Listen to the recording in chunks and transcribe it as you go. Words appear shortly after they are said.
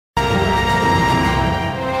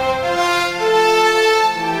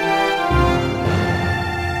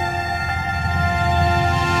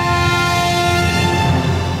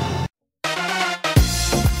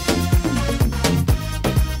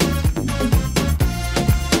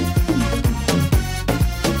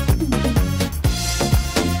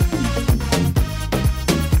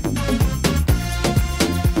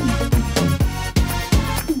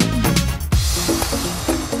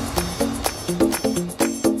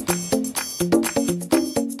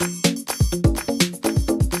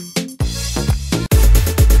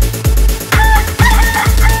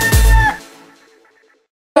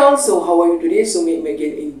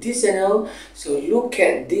this channel. So look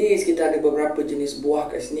at this, kita ada beberapa jenis buah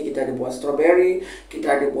kat sini. Kita ada buah strawberry,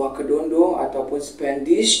 kita ada buah kedondong ataupun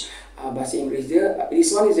Spanish, bahasa Inggeris dia. This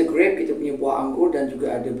one is a grape, kita punya buah anggur, dan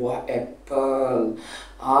juga ada buah apple.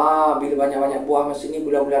 Bila banyak-banyak buah macam ni,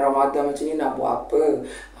 bulan-bulan Ramadan macam ni, nak buat apa?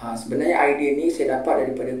 Sebenarnya idea ni saya dapat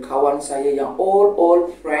daripada kawan saya yang old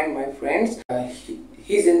friend, my friends.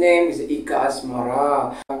 His name is Ika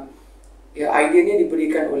Asmara. Ya, idea ni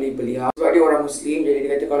diberikan oleh beliau sebab dia orang Muslim. Jadi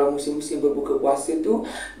dia kata kalau musim-musim berbuka puasa tu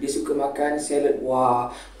dia suka makan salad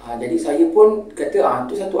buah. Jadi saya pun kata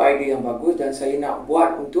tu satu idea yang bagus dan saya nak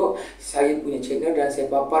buat untuk saya punya channel, dan saya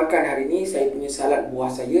paparkan hari ni saya punya salad buah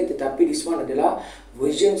saya. Tetapi this one adalah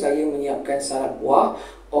version saya menyiapkan salad buah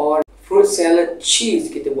or fruit salad cheese.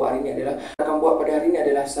 Kita buat hari ni akan buat pada hari ni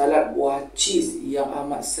adalah salad buah cheese yang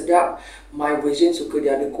amat sedap. My version suka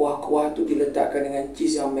dia ada kuah-kuah tu diletakkan dengan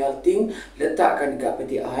cheese yang melting, letakkan dekat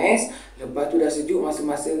peti ais. Lepas tu dah sejuk,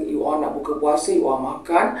 masa-masa you all nak buka puasa, you all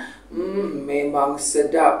makan. Memang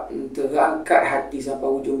sedap, terangkat hati sampai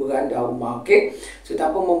ujung beranda rumah. Okay? So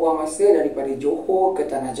tanpa membuang masa, daripada Johor ke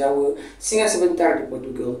Tanah Jawa, singgah sebentar di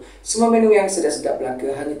Portugal. Semua menu yang sedap-sedap belaka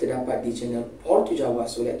hanya terdapat di channel Portu Jawa.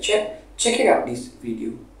 So let's check it out this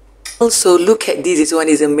video. Also look at this, this one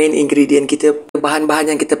is the main ingredient kita.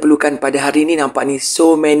 Bahan-bahan yang kita perlukan pada hari ni, nampak ni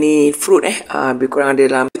so many fruit lebih kurang ada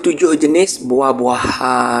dalam 7 jenis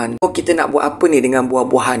buah-buahan. Kita nak buat apa ni dengan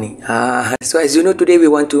buah-buahan ni? So as you know, today we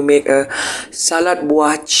want to make a salad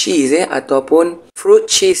buah cheese ataupun fruit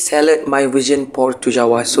cheese salad, my version Portu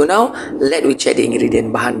Jawa. So now let we check the ingredient,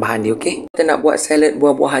 bahan-bahan dia. Okay, kita nak buat salad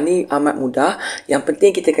buah-buahan ni amat mudah. Yang penting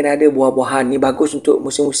kita kena ada buah-buahan ni. Bagus untuk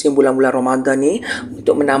musim-musim bulan-bulan Ramadan ni,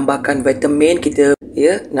 untuk menambahkan vitamin kita.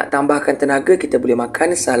 Nak tambahkan tenaga, kita boleh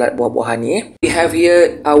makan salad buah-buahan ni. We have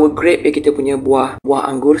here our grape, kita punya buah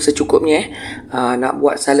anggur secukupnya. Nak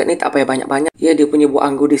buat salad ni tak payah banyak-banyak. Dia punya buah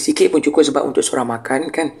anggur dia sikit pun cukup sebab untuk seorang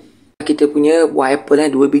makan kan. Kita punya buah apple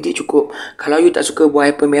 2 biji cukup. Kalau you tak suka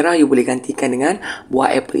buah apple merah, you boleh gantikan dengan buah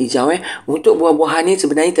apple hijau. Untuk buah-buahan ni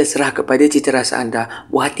sebenarnya terserah kepada cita rasa anda.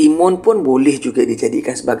 Buah timun pun boleh juga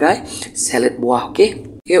dijadikan sebagai salad buah. Okay?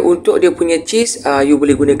 Untuk dia punya cheese, you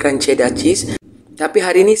boleh gunakan cheddar cheese. Tapi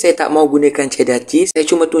hari ni saya tak mau gunakan cheddar cheese. Saya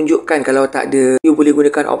cuma tunjukkan kalau tak ada, you boleh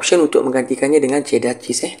gunakan option untuk menggantikannya dengan cheddar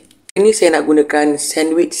cheese. Ini saya nak gunakan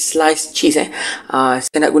sandwich slice cheese.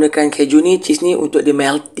 Saya nak gunakan keju ni, cheese ni untuk dia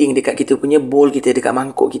melting dekat kita punya bowl kita, dekat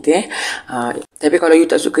mangkuk kita. Tapi kalau you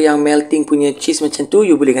tak suka yang melting punya cheese macam tu,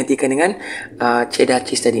 you boleh gantikan dengan cheddar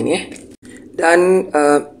cheese tadi ni. Dan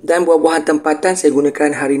buah-buahan tempatan saya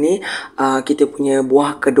gunakan hari ni, kita punya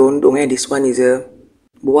buah kedondong. This one is a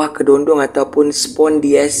buah kedondong ataupun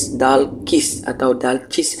Spondies dalkis atau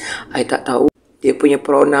dalkis. I tak tahu dia punya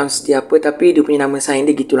pronounce dia apa, tapi dia punya nama sains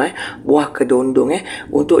dia gitulah. Buah kedondong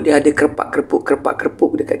untuk dia ada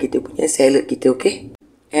kerpak-kerpuk dekat kita punya salad kita. Okay,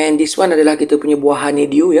 and this one adalah kita punya buah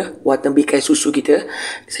honeydew, buah tembikai susu kita.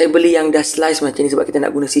 Saya beli yang dah slice macam ni sebab kita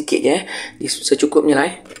nak guna sikit je. Secukupnya lah.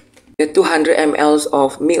 200 ml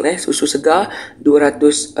of milk, susu segar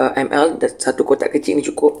 200 ml, dan satu kotak kecil ni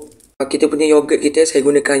cukup. Kita punya yogurt kita, saya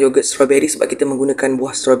gunakan yogurt strawberry sebab kita menggunakan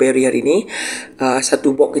buah strawberry hari ni.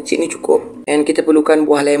 Satu box kecil ni cukup. And kita perlukan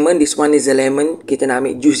buah lemon. This one is the lemon. Kita nak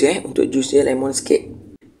ambil jus untuk jus dia lemon sikit.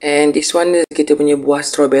 And this one kita punya buah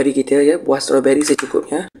strawberry kita buah strawberry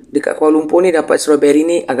secukupnya. Dekat Kuala Lumpur ni dapat strawberry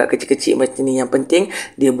ni agak kecil-kecil macam ni. Yang penting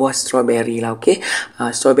dia buah strawberry lah. Okay,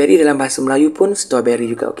 strawberry dalam bahasa Melayu pun strawberry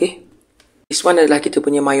juga. Okay, this one adalah kita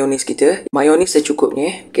punya mayonis kita. Mayonis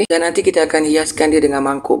secukupnya. Okay, dan nanti kita akan hiaskan dia dengan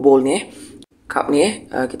mangkuk bowl ni, cup ni.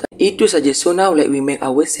 Itu saja. So now let we make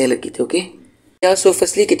our salad kita. Okay, so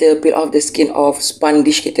firstly kita peel off the skin of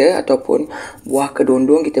Spanish kita ataupun buah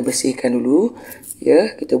kedondong. Kita bersihkan dulu.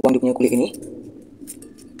 Kita buang dia punya kulit ni.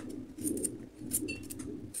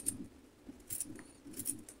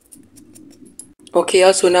 Okay,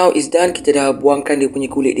 so now is done. Kita dah buangkan dia punya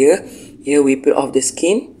kulit dia. We peel off the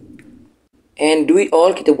skin. And do it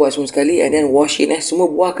all, kita buat semua sekali, and then wash it. Semua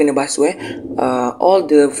buah kena basuh. All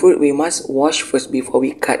the fruit we must wash first before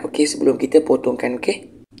we cut. Okay, sebelum kita potongkan. Okay,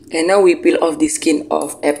 and now we peel off the skin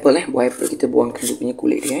of apple. Buah apple kita buangkan dia punya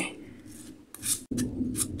kulit dia.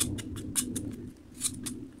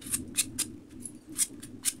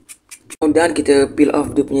 Dan kita peel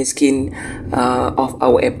off dia punya skin of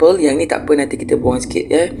our apple. Yang ni tak apa, nanti kita buang sikit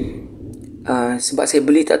sebab saya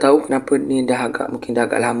beli tak tahu kenapa ni mungkin dah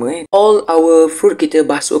agak lama. All our fruit kita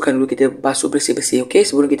basuhkan dulu, kita basuh bersih-bersih. Okay,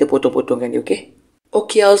 sebelum kita potong-potongkan dia.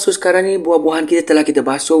 Okay, so sekarang ni buah-buahan kita telah kita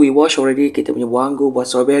basuh, we wash already. Kita punya buah anggur, buah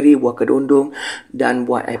strawberry, buah kedondong dan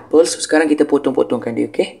buah apple. So sekarang kita potong-potongkan dia.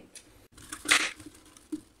 Okay,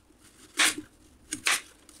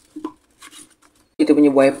 Kita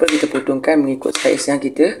punya buah apple kita potongkan mengikut saiz yang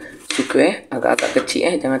kita suka agak-agak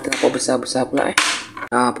kecil jangan terlalu besar-besar pula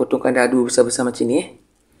potongkan dadu besar-besar macam ni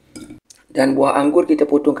Dan buah anggur kita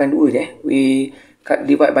potongkan dua je We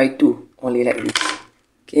divide by 2 only like this.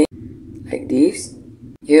 Okay, like this.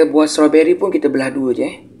 Buah strawberry pun kita belah dua je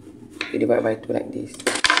Okay, divide by 2 like this.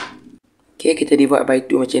 Okay, kita divide by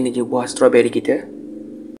 2 macam ni je buah strawberry kita.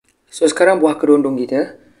 So sekarang buah kedondong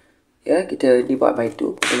kita kita divide by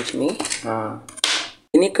 2 macam ni.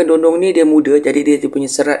 Ini kedondong ni dia muda, jadi dia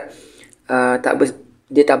punya serat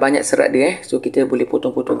dia tak banyak serat dia So kita boleh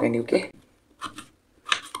potong-potongkan dia. Okay,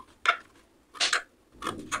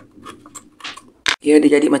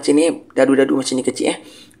 dia jadi macam ni, dadu-dadu macam ni kecil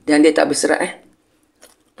dan dia tak berserat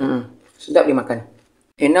sedap dimakan.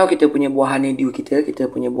 And now kita punya buah honeydew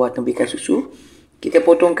kita punya buah tembikan susu, kita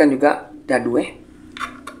potongkan juga dadu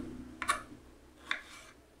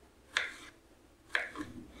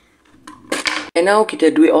And now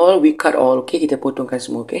kita do it all, we cut all. Okay, kita potongkan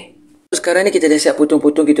semua. Okay, sekarang ni kita dah siap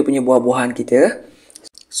potong-potong kita punya buah-buahan kita.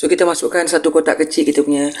 So kita masukkan satu kotak kecil kita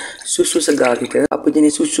punya susu segar kita, apa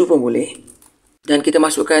jenis susu pun boleh. Dan kita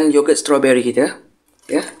masukkan yogurt strawberry kita.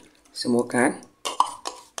 Semuakan.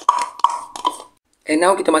 And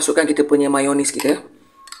now kita masukkan kita punya mayonis kita.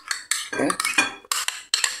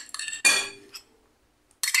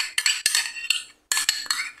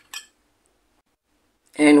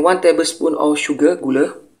 And 1 tablespoon of sugar,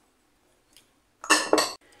 gula.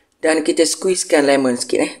 Dan kita squeezekan lemon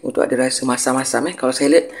sikit untuk ada rasa masam-masam Kalau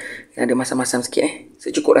salad ada masam-masam sikit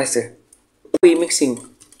secukup rasa. We mixing.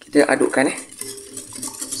 Kita adukkan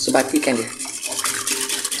sebatikan dia.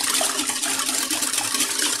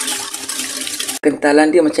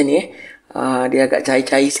 Kentalan dia macam ni dia agak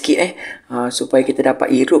cair-cair sikit supaya kita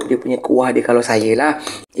dapat hirup dia punya kuah dia kalau saya lah.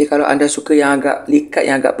 Kalau anda suka yang agak likat,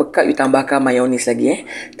 yang agak pekat, you tambahkan mayonis lagi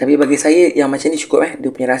Tapi bagi saya yang macam ni cukup dia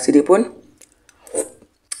punya rasa dia pun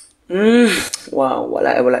wow,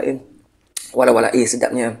 walai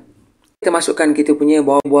sedapnya. Kita masukkan kita punya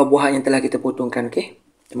buah-buahan yang telah kita potongkan. Okay,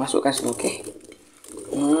 kita masukkan semua. Okay,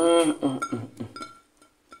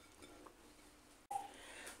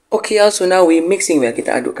 okay, so now we mixing well.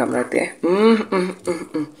 Kita adukkan merata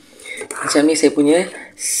Macam ni saya punya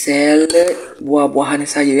salad buah-buahan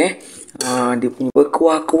saya dia punya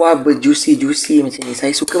berkuah-kuah, berjuicy-juicy macam ni.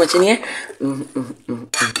 Saya suka macam ni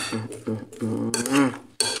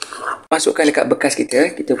Masukkan dekat bekas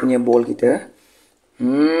kita punya bowl kita.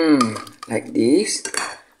 Like this.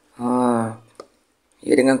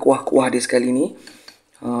 Dengan kuah-kuah dia sekali ni.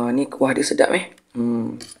 Ni kuah dia sedap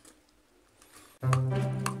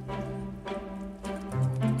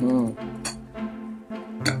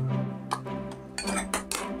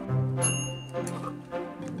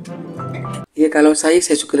kalau saya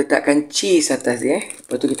suka letakkan cheese atas dia.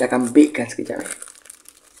 Lepas tu kita akan bakekan sekejap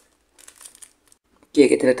Okay,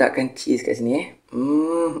 kita letakkan cheese kat sini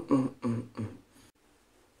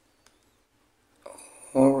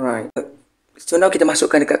Alright. So now kita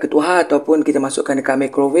masukkan dekat ketuha ataupun kita masukkan dekat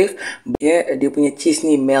microwave. Dia punya cheese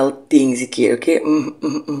ni melting sikit. Okay,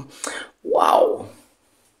 wow.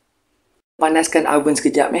 Panaskan oven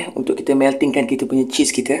sekejap untuk kita meltingkan kita punya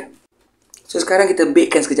cheese kita. So sekarang kita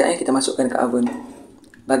bakekan sekejap kita masukkan dekat oven.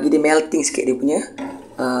 Bagi dia melting sikit dia punya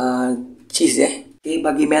cheese Okay,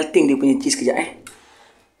 bagi melting dia punya cheese sekejap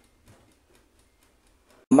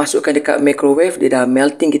Masukkan dekat microwave, dia dah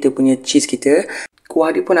melting kita punya cheese kita.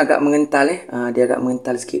 Kuah dia pun agak mengental dia agak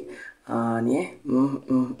mengental sikit. Ni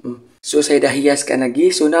So saya dah hiaskan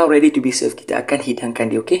lagi. So now ready to be served. Kita akan hidangkan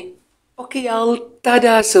dia. Okay, okay y'all,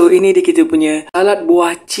 tada. So ini dia kita punya salad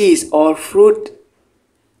buah cheese or fruit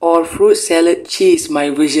salad cheese, my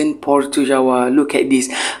version Portu Jawa. Look at this.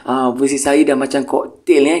 Versi saya dah macam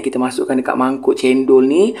cocktail kita masukkan dekat mangkuk cendol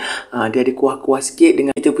ni. Dia ada kuah-kuah sikit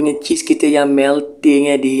dengan kita punya cheese kita yang melting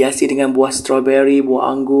dihiasi dengan buah strawberry, buah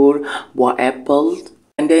anggur, buah apple.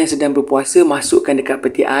 Anda yang sedang berpuasa, masukkan dekat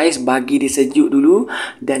peti ais, bagi dia sejuk dulu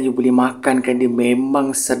dan you boleh makankan dia.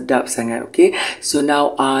 Memang sedap sangat. Okay, so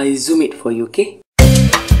now I zoom it for you. Okay,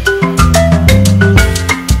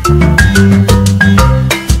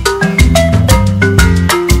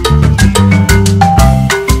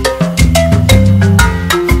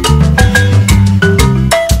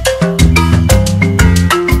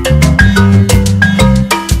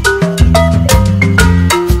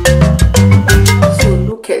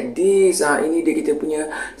 ini dia kita punya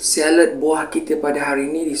salad buah kita pada hari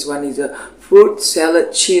ini. This one is a fruit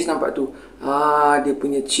salad cheese. Nampak tu dia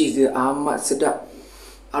punya cheese dia amat sedap.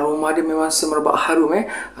 Aroma dia memang semerbak harum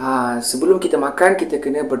Sebelum kita makan, kita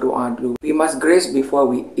kena berdoa dulu. We must grace before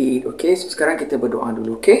we eat. Okay, so sekarang kita berdoa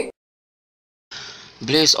dulu. Okay,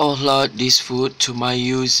 Bless, O Lord, this food to my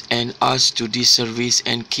use and us to this service,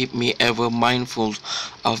 and keep me ever mindful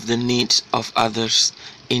of the needs of others.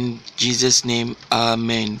 In Jesus' name,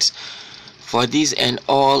 Amen. For this and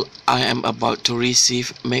all I am about to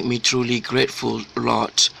receive, make me truly grateful,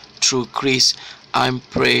 Lord. Through Christ, I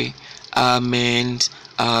pray. Amen.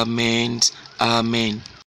 Amen. Amen.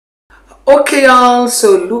 Okay y'all,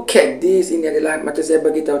 so look at this. Ini adalah, macam saya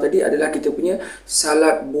bagi tahu tadi, adalah kita punya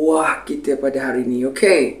salad buah kita pada hari ini.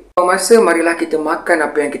 Okay. Masa, marilah kita makan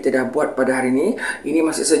apa yang kita dah buat pada hari ini. Ini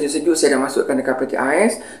masih sejuk-sejuk, saya dah masukkan dekat peti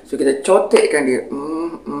ais. So kita cotekkan dia.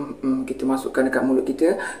 Kita masukkan dekat mulut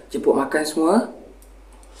kita. Jemput makan semua.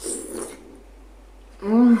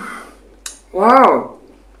 Wow.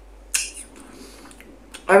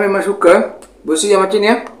 I memang suka bersih yang macam ni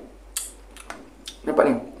ya. Nampak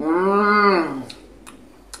ni.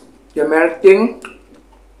 Dia melting.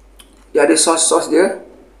 Dia ada sos-sos dia.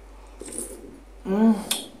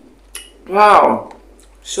 Wow.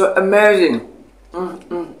 So amazing.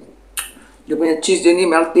 Dia punya cheese dia ni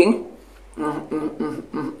melting.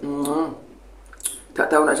 Tak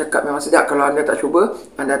tahu nak cakap, memang sedap. Kalau anda tak cuba,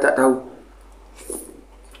 anda tak tahu.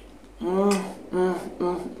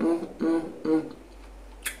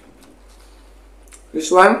 This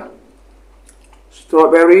one,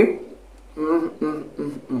 strawberry.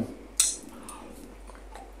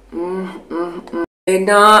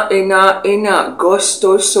 Enak,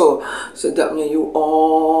 gustoso. Sedapnya you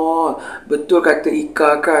all. Betul kata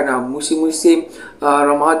Ika kan, musim-musim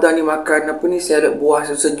Ramadan ni makan apa ni, salad buah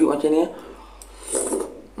sejuk macam ni.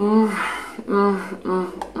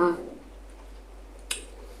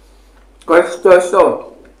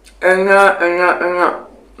 Gustoso. Enak.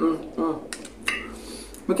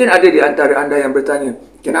 Mungkin ada di antara anda yang bertanya,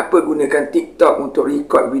 kenapa gunakan TikTok untuk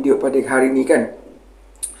record video pada hari ni kan?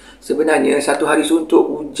 Sebenarnya satu hari suntuk,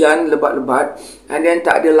 hujan lebat-lebat, and then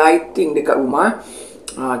tak ada lighting dekat rumah.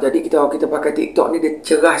 Jadi kita pakai TikTok ni, dia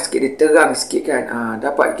cerah sikit, dia terang sikit kan.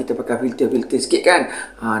 Dapat kita pakai filter sikit kan.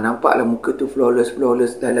 Nampaklah muka tu flawless.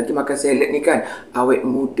 Dan lagi makan salad ni kan, awet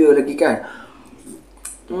muda lagi kan.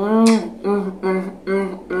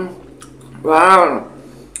 Wow.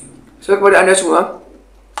 So kepada anda semua,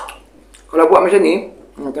 kalau buat macam ni,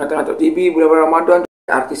 tengah-tengah tengok TV bulan Ramadan,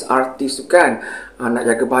 artis-artis tu kan, nak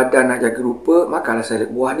jaga badan, nak jaga rupa, makanlah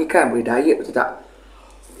salad buah ni kan, boleh diet, betul tak?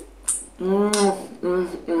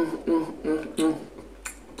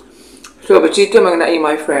 So bercerita mengenai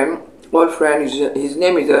my friend, old friend, his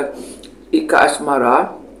name is Ika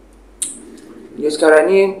Asmara. Dia sekarang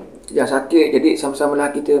ni dah sakit, jadi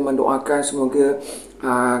sama-samalah kita mendoakan semoga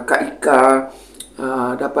Kak Ika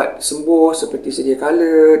dapat sembuh seperti sedia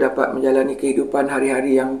kala, dapat menjalani kehidupan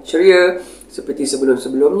hari-hari yang ceria seperti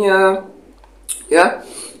sebelum-sebelumnya. Ya.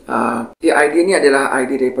 Idea ni adalah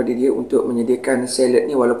idea daripada dia untuk menyediakan salad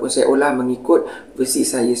ni, walaupun saya olah mengikut versi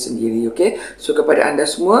saya sendiri. Okay? So kepada anda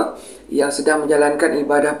semua yang sedang menjalankan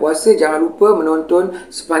ibadah puasa, jangan lupa menonton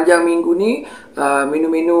sepanjang minggu ni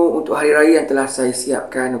menu-menu untuk hari raya yang telah saya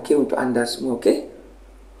siapkan, okay, untuk anda semua. Okay?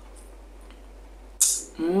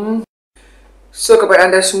 So kepada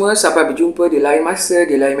anda semua, sampai berjumpa di lain masa,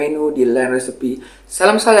 di lain menu, di lain resepi.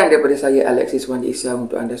 Salam sayang daripada saya, Alexiswandy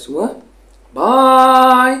untuk anda semua.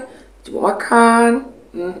 Bye. Jemput makan.